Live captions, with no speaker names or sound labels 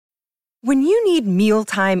When you need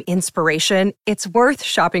mealtime inspiration, it's worth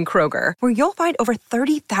shopping Kroger, where you'll find over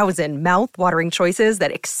 30,000 mouth-watering choices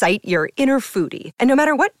that excite your inner foodie. And no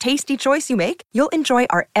matter what tasty choice you make, you'll enjoy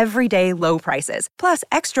our everyday low prices, plus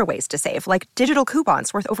extra ways to save, like digital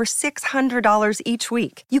coupons worth over $600 each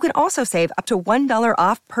week. You can also save up to $1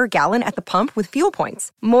 off per gallon at the pump with fuel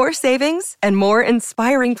points. More savings and more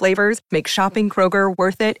inspiring flavors make shopping Kroger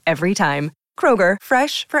worth it every time. Kroger,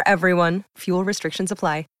 fresh for everyone. Fuel restrictions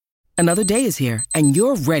apply. Another day is here, and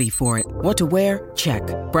you're ready for it. What to wear? Check.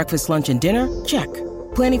 Breakfast, lunch, and dinner? Check.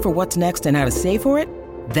 Planning for what's next and how to save for it?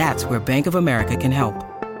 That's where Bank of America can help.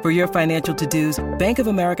 For your financial to-dos, Bank of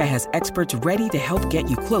America has experts ready to help get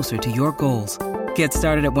you closer to your goals. Get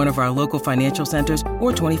started at one of our local financial centers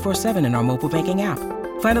or 24/7 in our mobile banking app.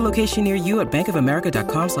 Find a location near you at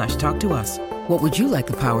bankofamerica.com/talktous. What would you like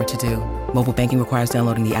the power to do? Mobile banking requires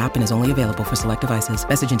downloading the app and is only available for select devices.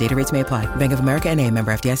 Message and data rates may apply. Bank of America N.A.,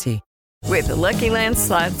 member FDIC. With the Lucky Land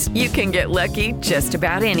Slots, you can get lucky just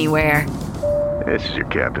about anywhere. This is your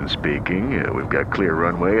captain speaking. We've got clear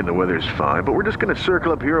runway and the weather's fine, but we're just going to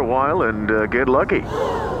circle up here a while and get lucky.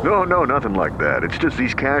 No, nothing like that. It's just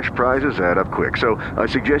these cash prizes add up quick. So I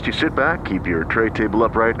suggest you sit back, keep your tray table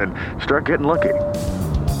upright, and start getting lucky.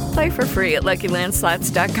 Play for free at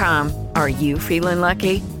LuckyLandSlots.com. Are you feeling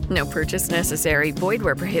lucky? No purchase necessary. Void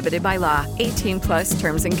where prohibited by law. 18 plus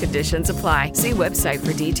terms and conditions apply. See website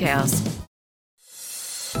for details.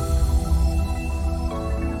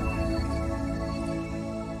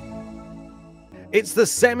 It's the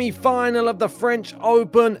semi-final of the French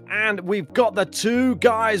Open, and we've got the two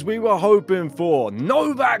guys we were hoping for.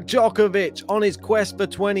 Novak Djokovic on his quest for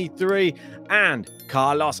 23, and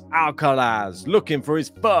Carlos Alcaraz looking for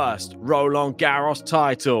his first Roland Garros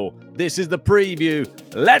title. This is the preview.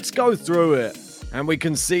 Let's go through it. And we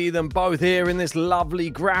can see them both here in this lovely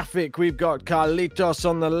graphic. We've got Carlitos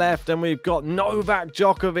on the left and we've got Novak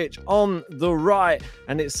Djokovic on the right.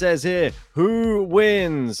 And it says here, who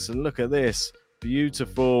wins? Look at this.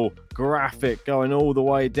 Beautiful graphic going all the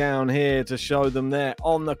way down here to show them there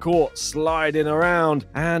on the court sliding around.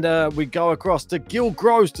 And we go across to Gil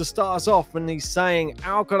Gross to start us off, and he's saying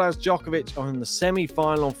Alcaraz Djokovic on the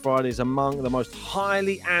semi-final on Friday is among the most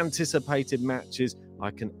highly anticipated matches I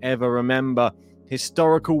can ever remember.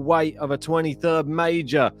 Historical weight of a 23rd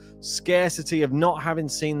major, scarcity of not having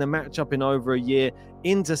seen the matchup in over a year,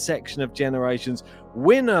 intersection of generations,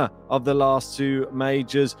 winner of the last two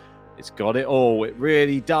majors. It's got it all. It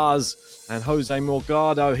really does. And Jose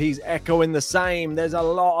Morgado, he's echoing the same. There's a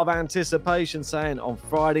lot of anticipation saying on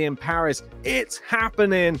Friday in Paris, it's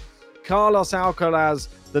happening. Carlos Alcaraz,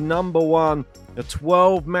 the number one, a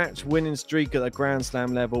 12-match winning streak at the Grand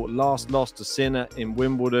Slam level. Last loss to Sinner in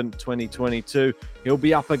Wimbledon 2022. He'll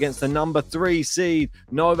be up against the number 3 seed,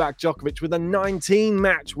 Novak Djokovic, with a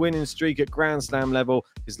 19-match winning streak at Grand Slam level.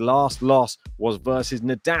 His last loss was versus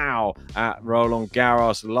Nadal at Roland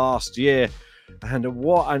Garros last year. And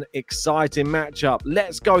what an exciting matchup.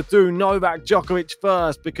 Let's go through Novak Djokovic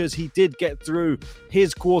first, because he did get through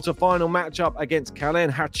his quarterfinal matchup against Karen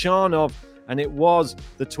Khachanov. And it was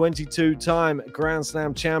the 22-time Grand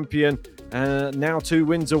Slam champion, now 2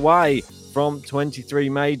 wins away from 23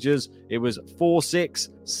 majors. It was 4-6,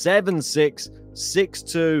 7-6,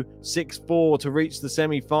 6-2, 6-4 to reach the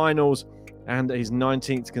semi-finals, and his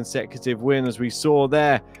 19th consecutive win, as we saw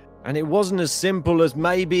there. And it wasn't as simple as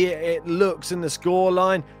maybe it looks in the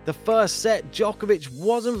scoreline. The first set, Djokovic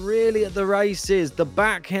wasn't really at the races. The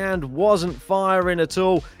backhand wasn't firing at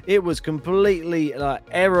all. It was completely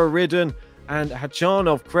error-ridden. And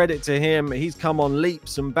Khachanov, credit to him, he's come on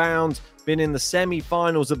leaps and bounds, been in the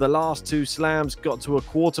semi-finals of the last 2 slams, got to a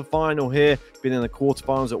quarterfinal here, been in the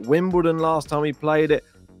quarterfinals at Wimbledon last time he played it.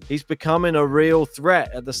 He's becoming a real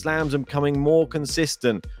threat at the slams and becoming more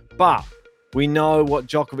consistent. But we know what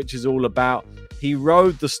Djokovic is all about. He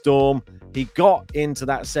rode the storm, he got into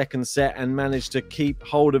that second set and managed to keep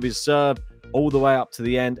hold of his serve all the way up to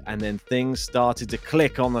the end, and then things started to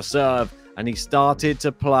click on the serve. And he started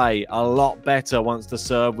to play a lot better once the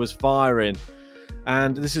serve was firing.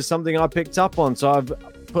 And this is something I picked up on, so I've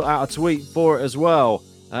put out a tweet for it as well.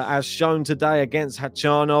 As shown today against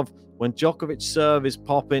Khachanov, when Djokovic's serve is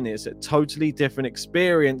popping, it's a totally different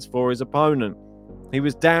experience for his opponent. He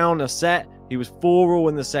was down a set, he was 4-all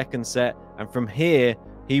in the second set, and from here,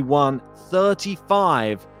 he won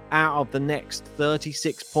 35 out of the next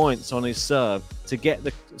 36 points on his serve to get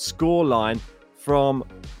the scoreline from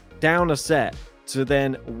down a set to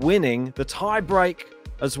then winning the tie-break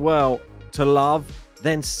as well to love,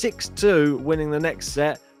 then 6-2 winning the next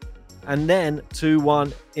set, and then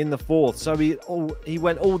 2-1 in the fourth. So he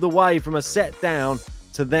went all the way from a set down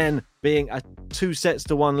to then being a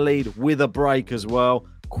 2-1 lead with a break as well.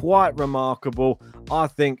 Quite remarkable. I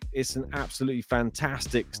think it's an absolutely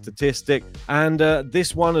fantastic statistic. And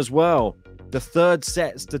this one as well, the third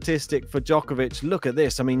set statistic for Djokovic. Look at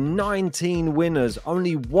this. I mean, 19 winners,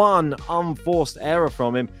 only one unforced error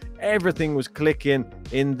from him. Everything was clicking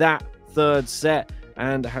in that third set.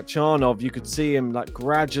 And Khachanov, you could see him like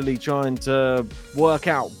gradually trying to work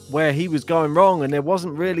out where he was going wrong. And there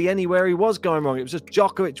wasn't really anywhere he was going wrong. It was just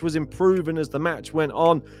Djokovic was improving as the match went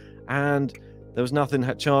on. And there was nothing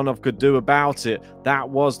Khachanov could do about it. That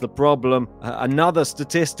was the problem. Another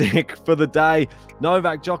statistic for the day.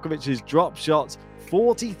 Novak Djokovic's drop shots,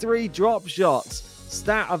 43 drop shots.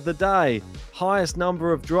 Stat of the day. Highest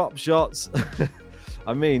number of drop shots.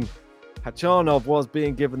 I mean, Khachanov was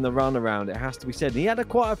being given the runaround, it has to be said. He had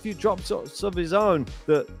quite a few drop shots of his own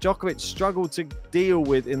that Djokovic struggled to deal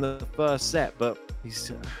with in the first set. But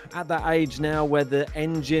he's at that age now where the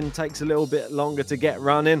engine takes a little bit longer to get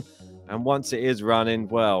running. And once it is running,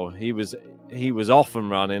 well, he was off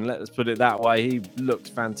and running. Let's put it that way. He looked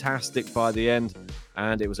fantastic by the end,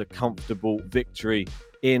 and it was a comfortable victory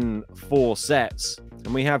in 4 sets.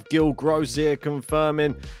 And we have Gil Gross here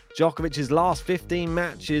confirming Djokovic's last 15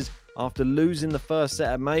 matches after losing the first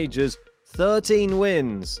set of majors, 13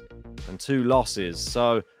 wins and 2 losses.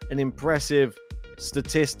 So an impressive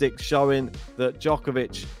statistic showing that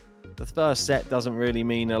Djokovic, the first set doesn't really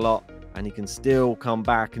mean a lot. And he can still come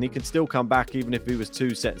back. And he can still come back even if he was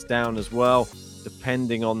 2 sets down as well,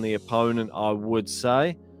 depending on the opponent, I would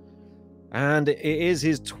say. And it is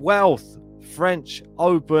his 12th French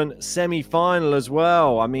Open semi-final as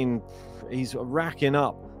well. I mean, he's racking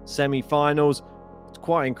up semi-finals. It's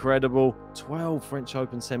quite incredible. 12 French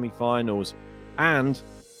Open semi-finals. And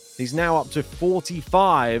he's now up to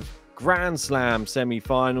 45 Grand Slam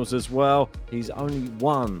semi-finals as well. He's only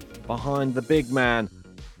one behind the big man,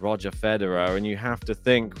 Roger Federer. And you have to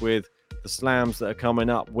think, with the slams that are coming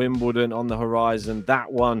up, Wimbledon on the horizon,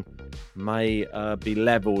 that one may be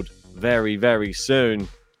leveled very, very soon.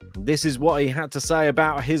 This is what he had to say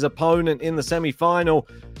about his opponent in the semi-final.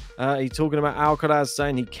 He's talking about Alcaraz,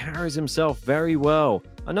 saying he carries himself very well.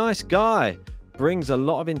 A nice guy. Brings a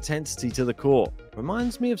lot of intensity to the court.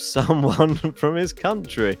 Reminds me of someone from his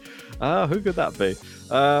country. Who could that be?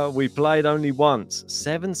 We played only once.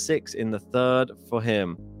 7-6 in the third for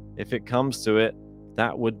him. If it comes to it,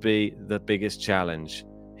 that would be the biggest challenge.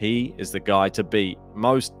 He is the guy to beat.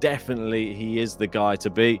 Most definitely, he is the guy to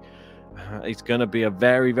beat. It's going to be a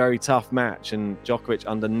very, very tough match. And Djokovic,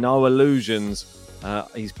 under no illusions,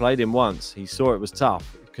 he's played him once. He saw it was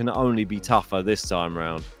tough. It can only be tougher this time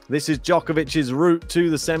round. This is Djokovic's route to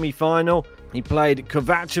the semi-final. He played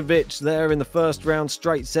Kovacevic there in the first round,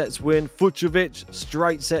 straight sets win. Fucsovics,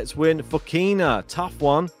 straight sets win. Fokina, tough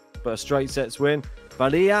one, but a straight sets win.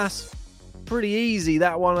 Varillas, pretty easy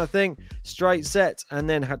that one, I think. Straight sets. And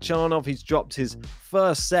then Khachanov, he's dropped his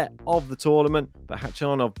first set of the tournament, but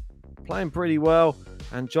Khachanov playing pretty well,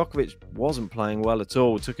 and Djokovic wasn't playing well at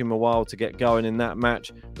all. It took him a while to get going in that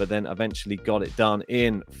match, but then eventually got it done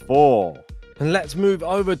in 4. And let's move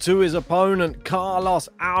over to his opponent, Carlos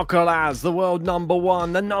Alcaraz, the world number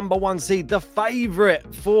 1, the number 1 seed, the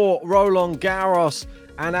favourite for Roland Garros.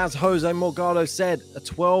 And as Jose Morgado said, a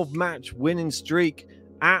 12-match winning streak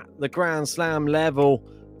at the Grand Slam level.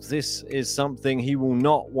 This is something he will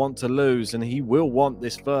not want to lose, and he will want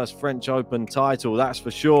this first French Open title, that's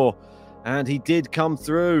for sure. And he did come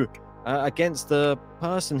through against the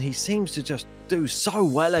person he seems to just do so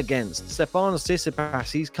well against, Stefanos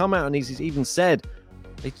Tsitsipas. He's come out and he's even said,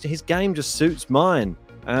 his game just suits mine,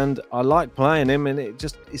 and I like playing him, and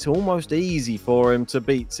it's almost easy for him to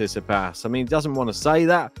beat Tsitsipas. I mean, he doesn't want to say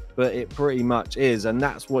that, but it pretty much is, and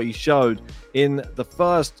that's what he showed in the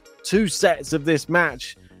first 2 sets of this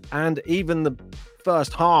match. And even the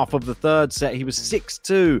first half of the third set, he was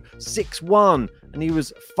 6-2, 6-1, and he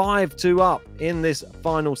was 5-2 up in this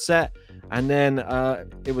final set. And then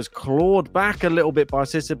it was clawed back a little bit by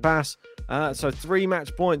Tsitsipas. So 3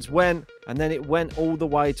 match points went, and then it went all the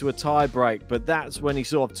way to a tie break. But that's when he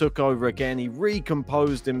sort of took over again. He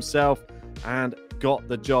recomposed himself and got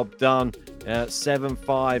the job done.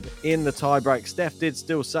 7-5 in the tie break. Steph did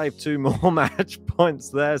still save 2 more match points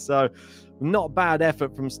there. So not bad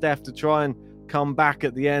effort from Steph to try and come back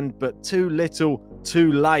at the end, but too little,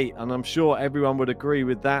 too late. And I'm sure everyone would agree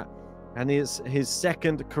with that. And it's his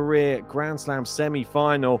second career Grand Slam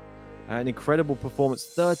semi-final. An incredible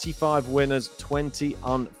performance. 35 winners, 20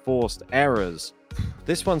 unforced errors.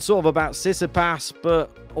 This one's sort of about Tsitsipas,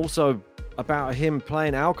 but also about him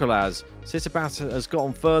playing Alcaraz. Tsitsipas has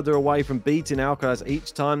gotten further away from beating Alcaraz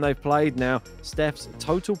each time they've played now. Steph's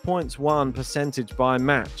total points won percentage by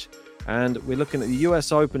match And we're looking at the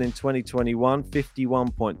US Open in 2021,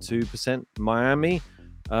 51.2%. Miami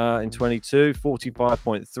in 22,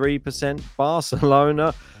 45.3%.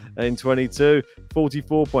 Barcelona in 22,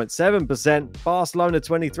 44.7%. Barcelona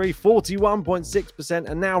 23, 41.6%.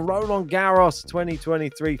 And now Roland Garros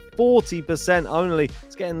 2023, 40% only.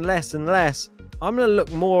 It's getting less and less. I'm going to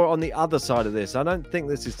look more on the other side of this. I don't think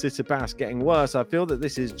this is Tsitsipas getting worse. I feel that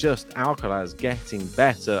this is just Alcaraz getting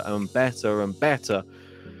better and better and better.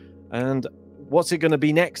 And what's it going to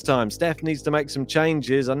be next time? Steph needs to make some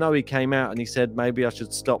changes. I know he came out and he said maybe I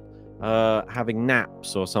should stop having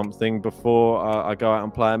naps or something before I go out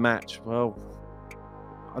and play a match. Well,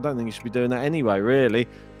 I don't think you should be doing that anyway, really.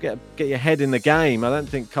 Get your head in the game. I don't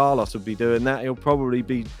think Carlos would be doing that. He'll probably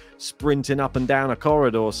be sprinting up and down a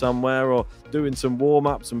corridor somewhere or doing some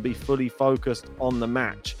warm-ups and be fully focused on the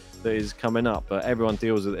match that is coming up. But everyone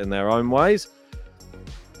deals with it in their own ways.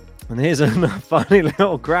 And here's a funny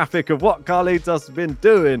little graphic of what Carlitos has been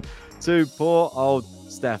doing to poor old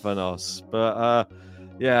Stefanos. But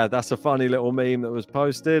yeah, that's a funny little meme that was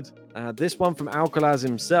posted. This one from Alcaraz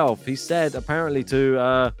himself. He said apparently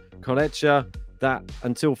to Kolecha that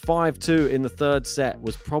until 5-2 in the third set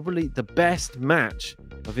was probably the best match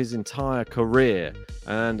of his entire career.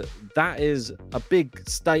 And that is a big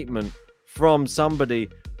statement from somebody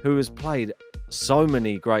who has played so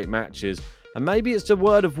many great matches. And maybe it's a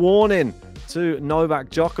word of warning to Novak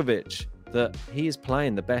Djokovic that he is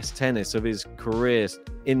playing the best tennis of his career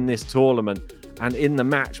in this tournament and in the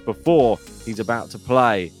match before he's about to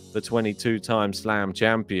play the 22-time Slam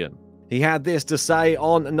champion. He had this to say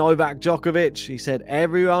on Novak Djokovic. He said,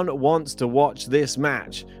 "Everyone wants to watch this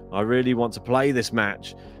match. I really want to play this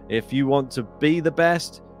match. If you want to be the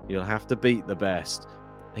best, you'll have to beat the best.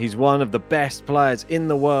 He's one of the best players in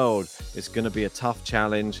the world. It's going to be a tough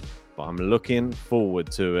challenge, but I'm looking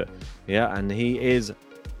forward to it." Yeah, and he is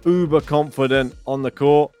uber confident on the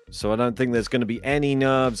court, so I don't think there's going to be any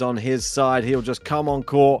nerves on his side. He'll just come on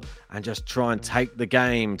court and just try and take the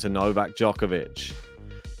game to Novak Djokovic.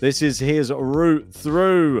 This is his route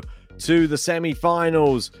through to the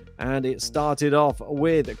semi-finals, and it started off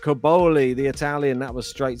with Cobolli, the Italian. That was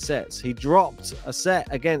straight sets. He dropped a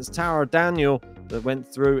set against Taro Daniel that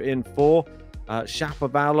went through in 4.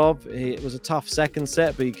 Shapovalov, it was a tough second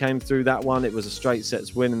set, but he came through that one. It was a straight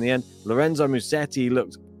sets win in the end. Lorenzo Musetti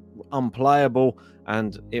looked unplayable,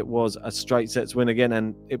 and it was a straight sets win again,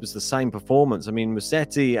 and it was the same performance. I mean,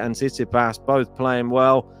 Musetti and Tsitsipas both playing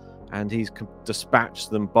well, and he's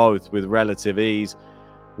dispatched them both with relative ease.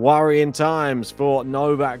 Worrying times for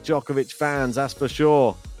Novak Djokovic fans, that's for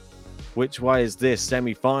sure. Which way is this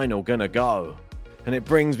semi-final gonna go? And it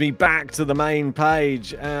brings me back to the main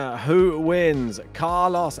page. Who wins?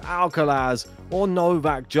 Carlos Alcaraz or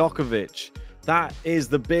Novak Djokovic? That is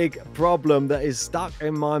the big problem that is stuck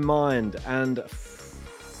in my mind. And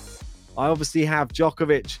I obviously have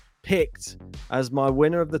Djokovic picked as my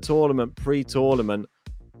winner of the tournament pre-tournament.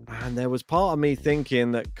 And there was part of me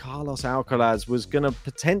thinking that Carlos Alcaraz was going to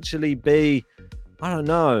potentially be, I don't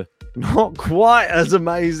know, not quite as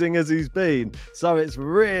amazing as he's been. So it's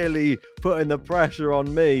really putting the pressure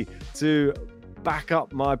on me to back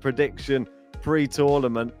up my prediction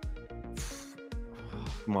pre-tournament.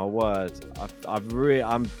 My word,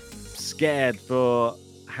 I'm scared for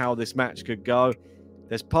how this match could go.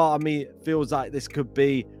 There's part of me that feels like this could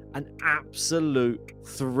be an absolute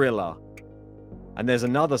thriller. And there's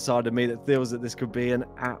another side of me that feels that this could be an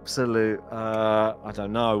absolute, I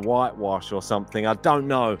don't know, whitewash or something. I don't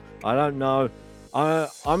know.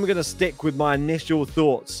 I'm going to stick with my initial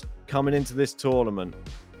thoughts coming into this tournament.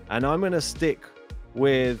 And I'm going to stick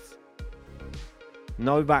with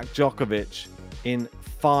Novak Djokovic in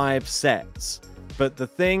 5 sets. But the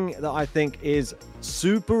thing that I think is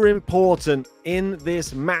super important in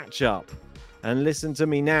this matchup, and listen to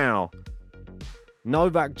me now,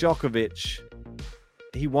 Novak Djokovic,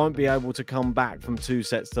 he won't be able to come back from 2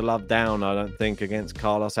 sets to love down, I don't think, against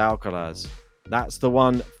Carlos Alcaraz. That's the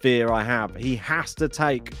one fear I have. He has to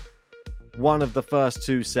take one of the first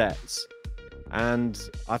 2 sets. And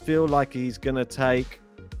I feel like he's going to take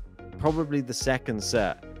probably the second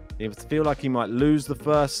set. I feel like he might lose the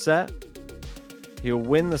first set. He'll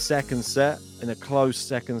win the second set in a close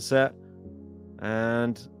second set.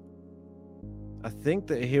 And I think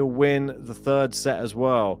that he'll win the third set as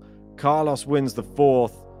well. Carlos wins the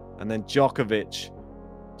 4th, and then Djokovic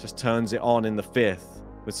just turns it on in the 5th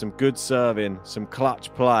with some good serving, some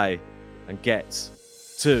clutch play, and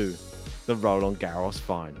gets to the Roland Garros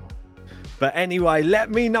final. But anyway, let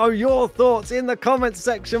me know your thoughts in the comments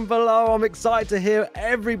section below. I'm excited to hear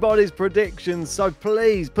everybody's predictions, so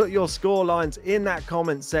please put your score lines in that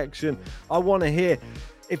comment section. I want to hear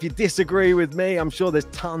if you disagree with me, I'm sure there's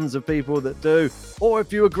tons of people that do. Or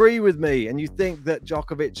if you agree with me and you think that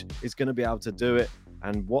Djokovic is going to be able to do it,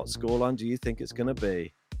 and what scoreline do you think it's going to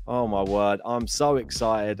be? Oh my word, I'm so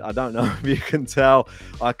excited. I don't know if you can tell.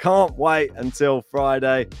 I can't wait until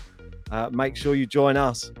Friday. Make sure you join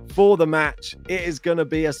us for the match. It is going to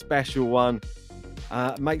be a special one.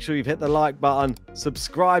 Make sure you've hit the like button,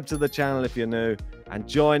 subscribe to the channel if you're new, and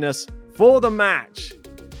join us for the match.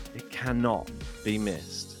 It cannot be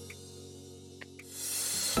missed.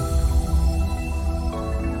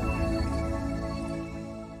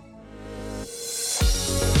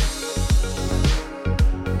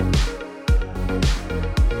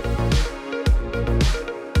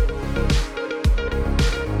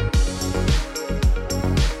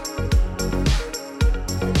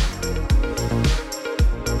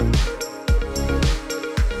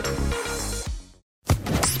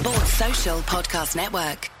 Podcast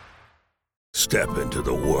Network. Step into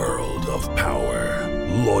the world of power,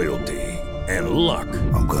 loyalty, and luck.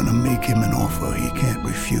 I'm gonna make him an offer he can't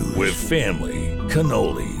refuse. With family,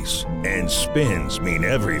 cannolis, and spins mean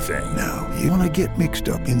everything. Now, you wanna get mixed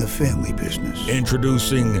up in the family business.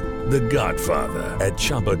 Introducing The Godfather at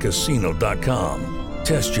ChumbaCasino.com.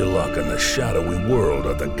 Test your luck in the shadowy world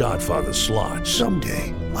of The Godfather slot.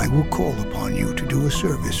 Someday, I will call upon you to do a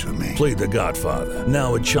service for me. Play The Godfather,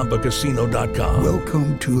 now at ChumbaCasino.com.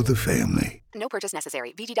 Welcome to the family. No purchase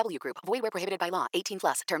necessary. VGW Group. Void where prohibited by law.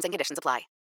 18+. Terms and conditions apply.